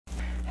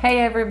Hey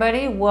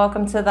everybody,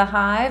 welcome to the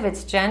Hive.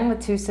 It's Jen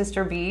with Two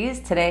Sister Bees.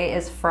 Today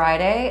is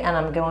Friday and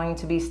I'm going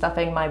to be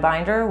stuffing my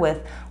binder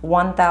with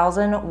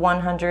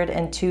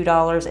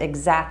 $1,102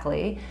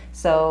 exactly.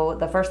 So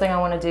the first thing I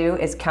want to do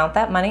is count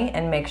that money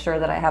and make sure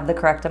that I have the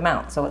correct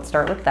amount. So let's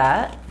start with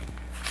that.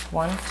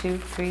 1, 2,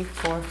 3,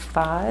 4,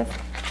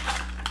 5,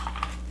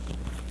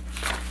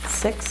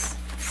 6,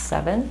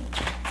 7,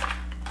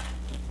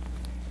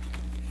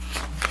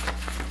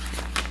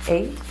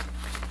 8,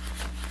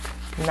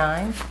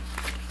 9,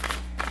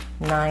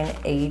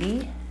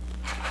 980,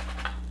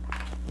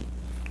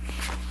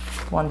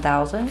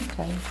 1,000, 10,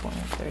 20,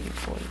 30,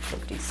 40,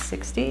 50,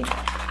 60,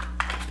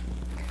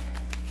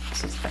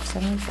 65,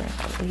 70,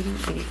 75, 80,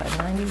 85,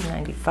 90,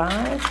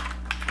 95,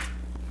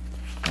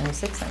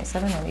 96,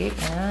 97, 98,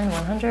 99,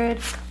 100,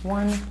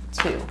 1, 2,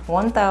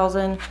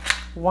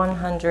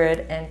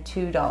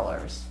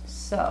 $1,102.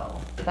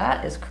 So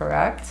that is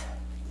correct.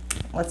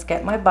 Let's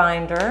get my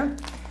binder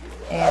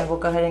and we'll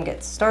go ahead and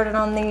get started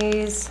on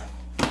these.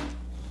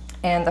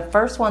 And the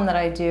first one that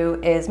I do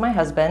is my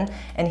husband,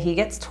 and he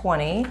gets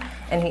 20,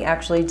 and he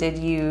actually did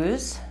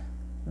use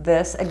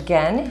this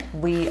again.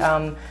 We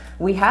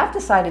have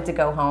decided to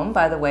go home,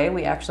 by the way.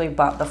 We actually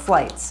bought the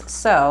flights.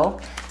 So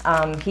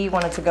he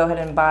wanted to go ahead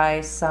and buy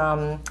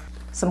some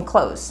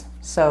clothes.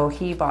 So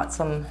he bought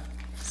some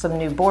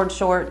new board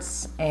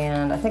shorts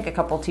and I think a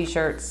couple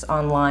t-shirts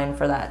online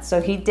for that. So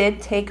he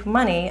did take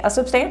money, a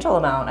substantial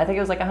amount. I think it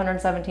was like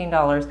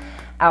 $117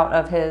 out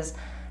of his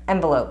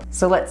envelope.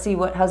 So let's see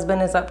what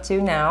husband is up to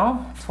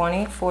now.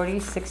 20, 40,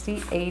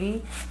 60,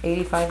 80,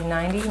 85,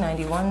 90,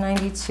 91,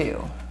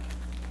 92.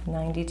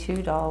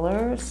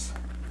 $92.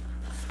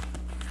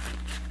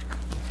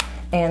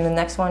 And the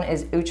next one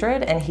is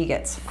Uhtred, and he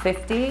gets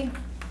 50.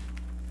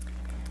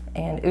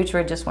 And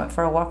Uhtred just went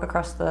for a walk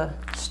across the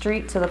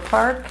street to the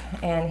park,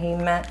 and he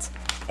met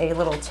a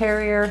little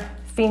terrier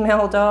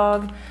female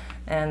dog,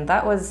 and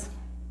that was,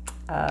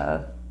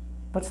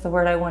 what's the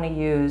word I want to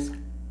use?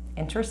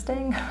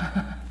 Interesting?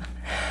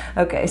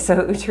 Okay,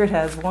 so Uhtred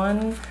has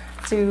 1,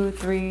 2,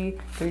 3,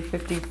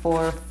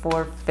 354,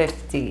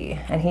 450.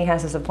 And he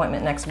has his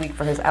appointment next week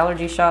for his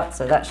allergy shot,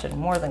 so that should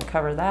more than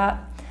cover that.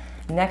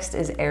 Next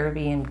is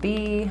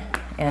Airbnb.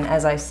 And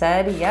as I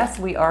said, yes,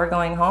 we are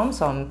going home,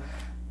 so I'm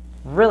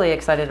really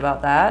excited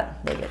about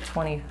that. They get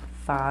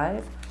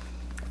 25.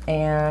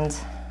 And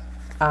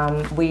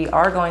we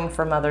are going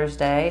for Mother's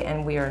Day,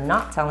 and we are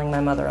not telling my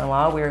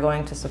mother-in-law. We are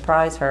going to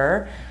surprise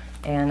her,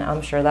 and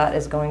I'm sure that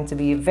is going to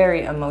be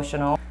very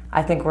emotional.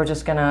 I think we're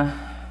just gonna,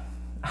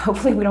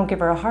 hopefully we don't give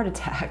her a heart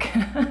attack,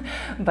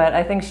 but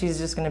I think she's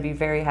just gonna be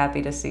very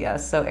happy to see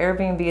us. So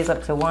Airbnb is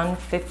up to 1,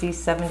 50,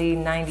 70,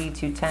 90,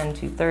 210,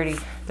 230,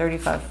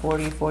 35,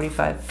 40,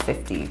 45,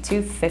 50,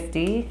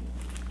 250.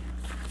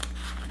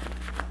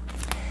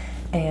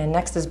 And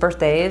next is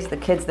birthdays. The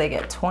kids, they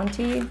get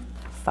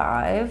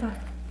 25.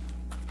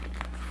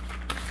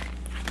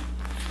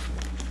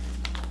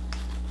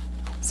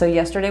 So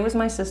yesterday was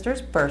my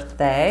sister's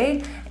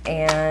birthday,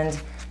 and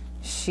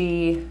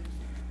she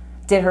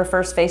did her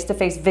first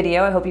face-to-face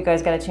video. I hope you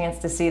guys got a chance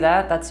to see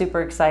that. That's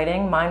super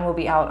exciting. Mine will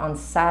be out on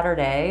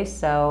Saturday,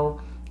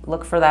 so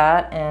look for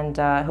that. And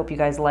I hope you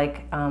guys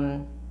like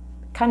kind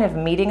of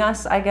meeting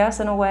us, I guess,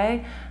 in a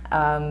way.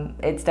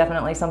 It's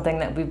definitely something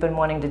that we've been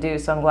wanting to do,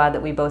 so I'm glad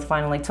that we both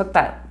finally took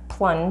that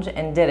plunge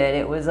and did it.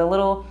 It was a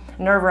little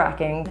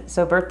nerve-wracking.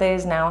 So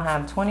birthdays now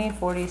have 20,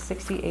 40,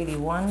 60,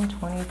 81,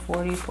 20,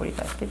 40,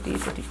 45, 50,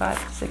 55,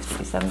 56,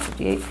 57,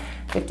 58,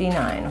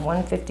 59,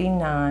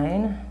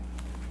 159.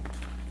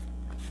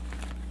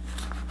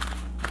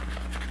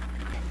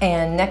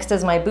 And next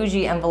is my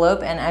bougie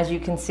envelope, and as you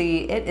can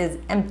see, it is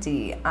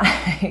empty.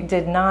 I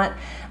did not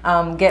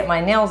get my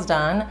nails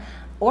done,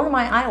 or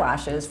my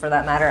eyelashes for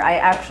that matter. I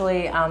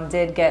actually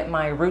did get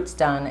my roots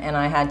done, and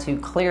I had to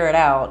clear it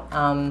out.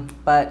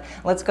 But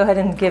let's go ahead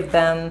and give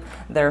them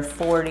their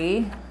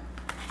 40.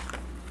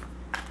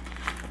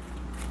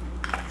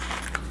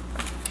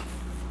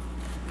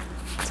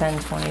 $10,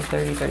 $20,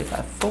 $30,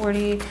 $35,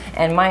 $40,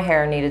 and my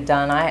hair needed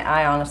done.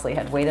 I honestly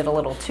had waited a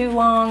little too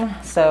long,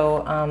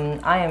 so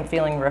I am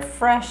feeling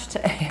refreshed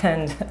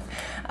and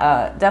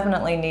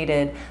definitely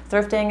needed.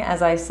 Thrifting,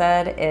 as I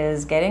said,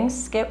 is getting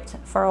skipped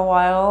for a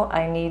while.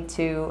 I need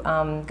to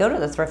go to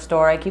the thrift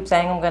store. I keep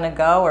saying I'm gonna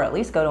go, or at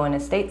least go to an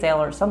estate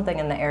sale or something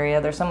in the area.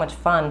 They're so much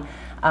fun,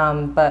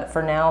 but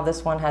for now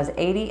this one has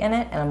 80 in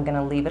it, and I'm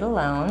gonna leave it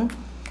alone.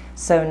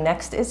 So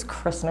next is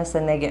Christmas,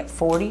 and they get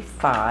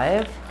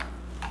 45.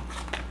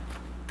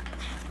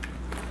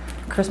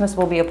 Christmas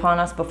will be upon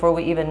us before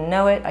we even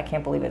know it. I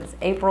can't believe it is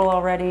April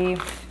already.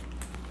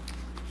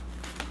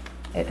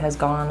 It has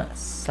gone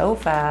so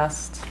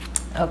fast.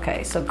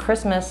 Okay, so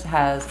Christmas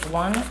has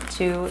 1,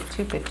 2,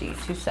 250,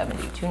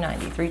 270,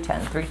 290,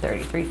 310,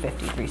 330,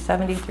 350,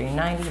 370,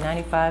 390,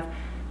 95,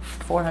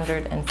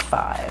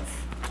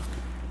 405.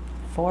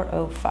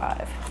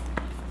 405.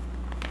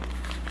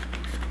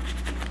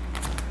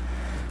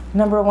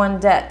 Number 1,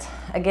 debt.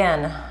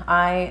 Again,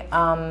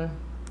 I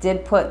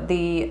did put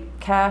the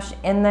cash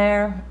in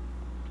there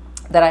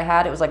that I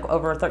had. It was like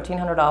over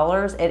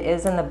 $1,300. It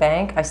is in the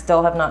bank. I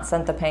still have not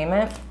sent the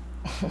payment.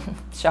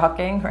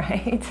 Shocking,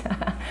 right?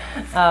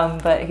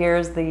 But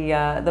here's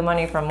the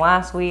money from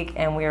last week,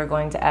 and we are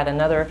going to add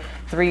another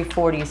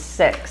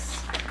 $346.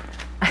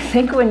 I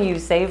think when you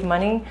save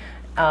money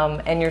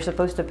and you're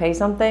supposed to pay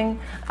something,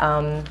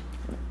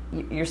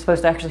 you're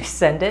supposed to actually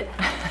send it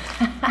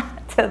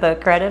to the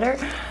creditor.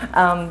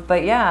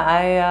 But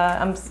yeah,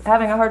 I'm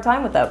having a hard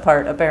time with that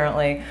part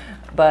apparently.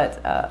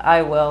 But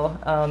I will.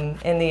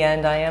 In the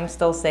end, I am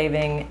still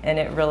saving, and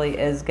it really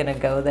is going to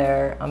go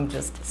there. I'm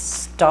just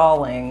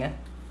stalling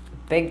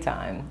big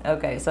time.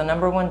 Okay, so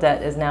number one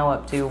debt is now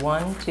up to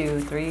 1, 2,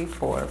 3,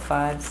 4,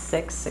 5,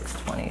 6,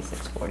 620,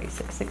 640,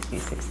 660,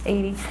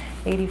 680,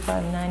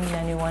 85, 90,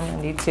 91,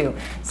 92,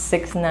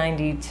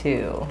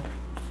 692.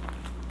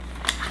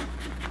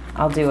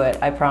 I'll do it,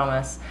 I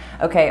promise.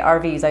 Okay,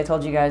 RVs, I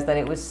told you guys that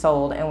it was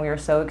sold, and we were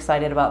so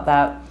excited about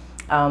that.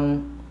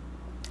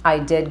 I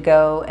did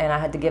go and I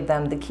had to give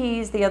them the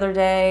keys the other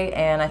day,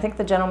 and I think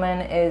the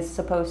gentleman is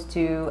supposed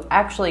to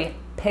actually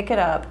pick it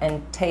up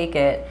and take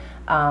it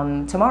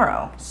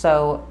tomorrow.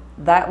 So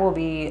that will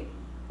be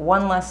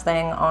one less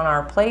thing on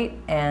our plate,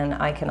 and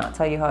I cannot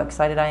tell you how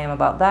excited I am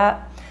about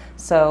that.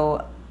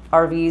 So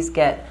RVs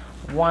get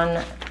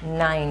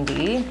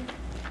 190,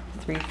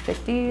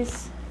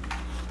 350s,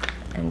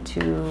 and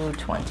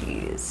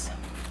 220s.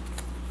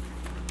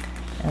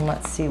 And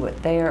let's see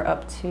what they are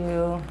up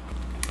to.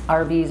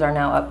 RVs are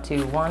now up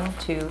to 1,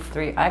 2,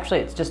 3.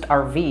 Actually, it's just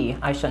RV.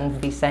 I shouldn't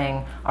be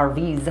saying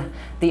RVs.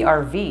 The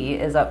RV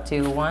is up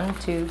to 1,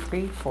 2,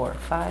 3, 4,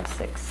 5,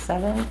 6,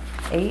 7,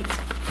 8,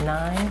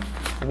 9,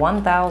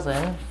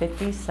 1,000,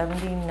 50,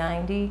 70,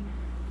 90,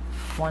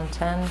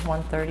 110,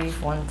 130,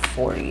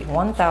 140.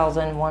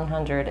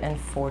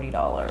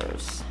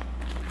 $1,140.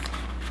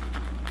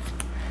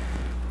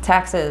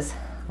 Taxes.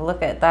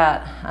 Look at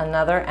that.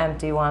 Another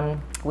empty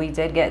one. We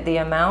did get the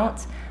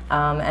amount.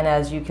 And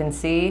as you can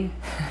see, you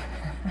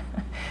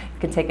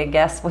can take a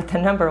guess what the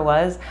number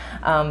was,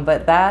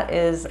 but that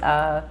is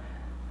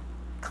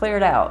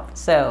cleared out.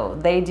 So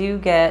they do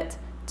get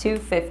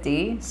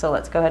 $250. So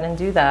let's go ahead and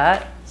do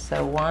that.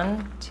 So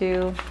 1,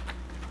 2,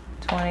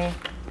 20,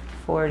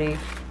 40,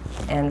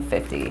 and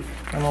 50.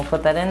 And we'll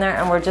put that in there,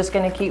 and we're just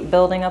going to keep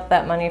building up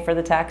that money for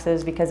the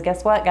taxes, because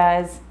guess what,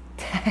 guys?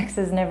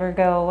 Taxes never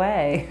go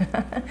away.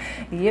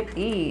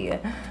 Yippee.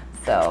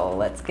 So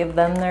let's give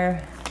them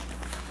their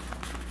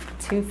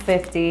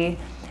 $250,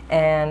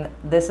 and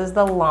this is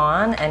the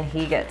lawn, and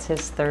he gets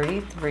his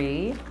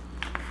 33.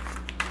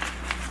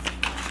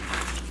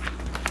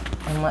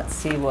 And let's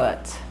see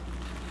what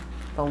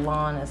the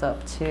lawn is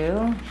up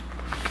to.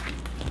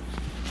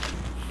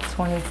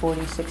 20,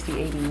 40, 60,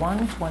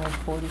 81, 20,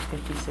 40,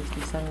 50,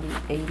 60, 70,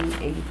 80,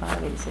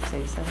 85, 86,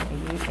 87,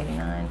 88,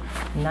 89,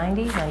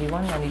 90,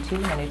 91, 92,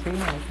 93,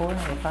 94,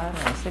 95,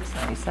 96,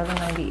 97,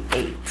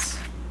 98.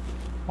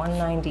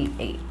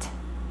 198.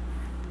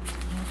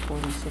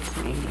 40,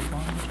 60, 81, 20,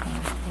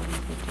 40,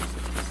 50,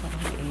 60,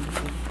 70, 80, 80.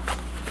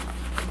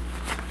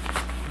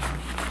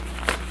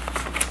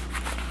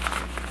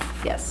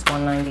 Yes,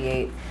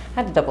 198. I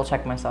had to double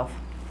check myself.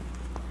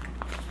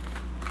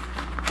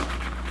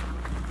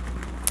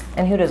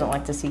 And who doesn't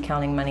like to see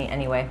counting money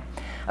anyway?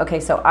 Okay,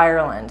 so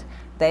Ireland,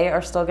 they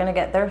are still gonna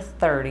get their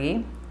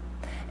 30.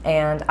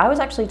 And I was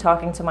actually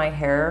talking to my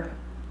hair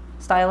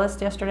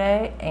stylist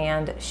yesterday,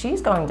 and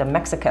she's going to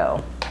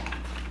Mexico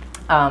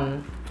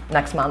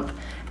next month.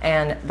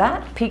 And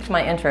that piqued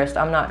my interest,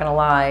 I'm not gonna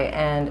lie,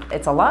 and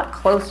it's a lot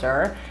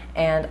closer,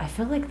 and I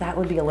feel like that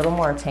would be a little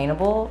more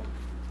attainable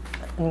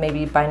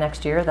maybe by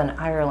next year than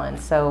Ireland.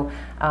 So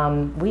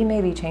we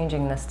may be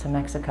changing this to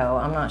Mexico.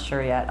 I'm not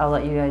sure yet. I'll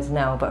let you guys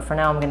know, but for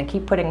now I'm gonna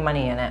keep putting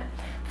money in it.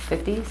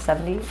 50,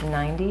 70,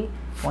 90,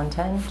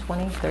 110,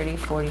 20, 30,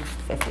 40,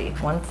 50,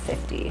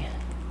 150.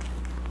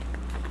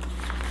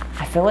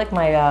 I feel like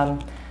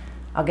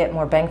I'll get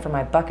more bang for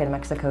my buck in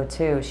Mexico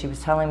too. She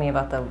was telling me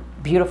about the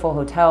beautiful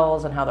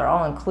hotels and how they're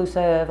all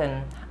inclusive,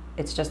 and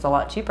it's just a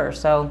lot cheaper.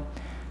 So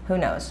who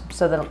knows?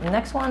 So the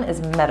next one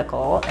is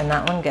medical, and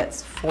that one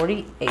gets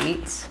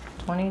 48,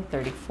 20,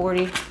 30,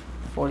 40,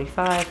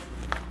 45,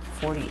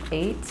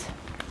 48.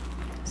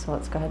 So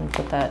let's go ahead and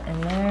put that in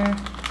there.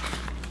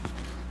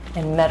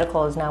 And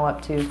medical is now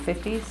up to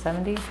 50,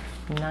 70,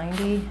 90,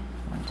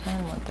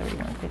 110, 130,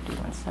 150,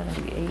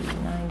 170, 80,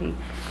 90,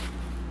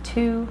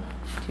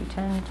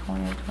 210,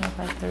 20,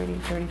 25, 30,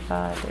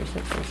 35,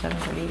 36, 37,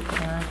 38,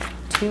 39,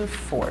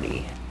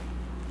 240.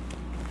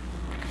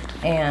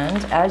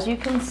 And as you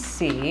can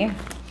see,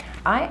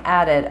 I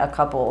added a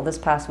couple this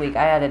past week.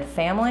 I added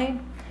family,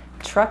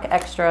 truck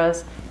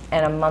extras,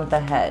 and a month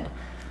ahead.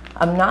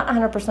 I'm not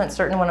 100%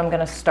 certain when I'm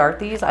gonna start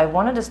these. I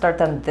wanted to start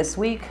them this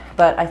week,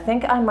 but I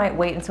think I might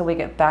wait until we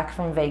get back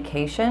from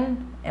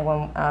vacation and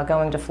when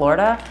going to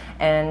Florida,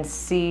 and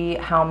see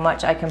how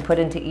much I can put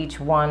into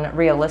each one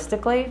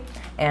realistically,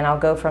 and I'll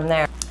go from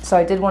there. So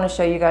I did want to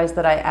show you guys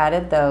that I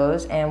added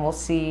those, and we'll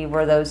see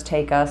where those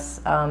take us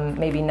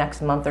maybe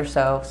next month or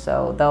so.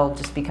 So they'll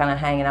just be kind of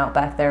hanging out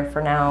back there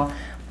for now.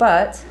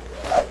 But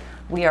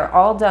we are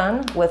all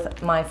done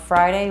with my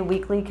Friday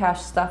weekly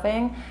cash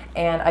stuffing,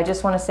 and I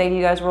just want to say to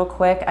you guys real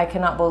quick, I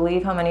cannot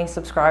believe how many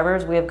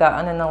subscribers we have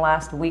gotten in the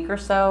last week or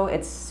so.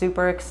 It's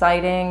super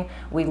exciting.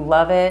 We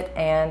love it,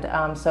 and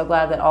I'm so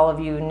glad that all of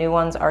you new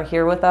ones are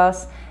here with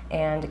us.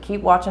 And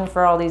keep watching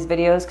for all these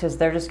videos because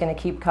they're just going to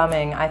keep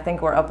coming. I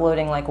think we're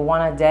uploading like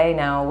one a day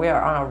now. We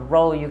are on a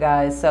roll, you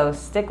guys. So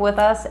stick with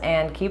us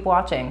and keep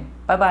watching.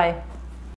 Bye-bye.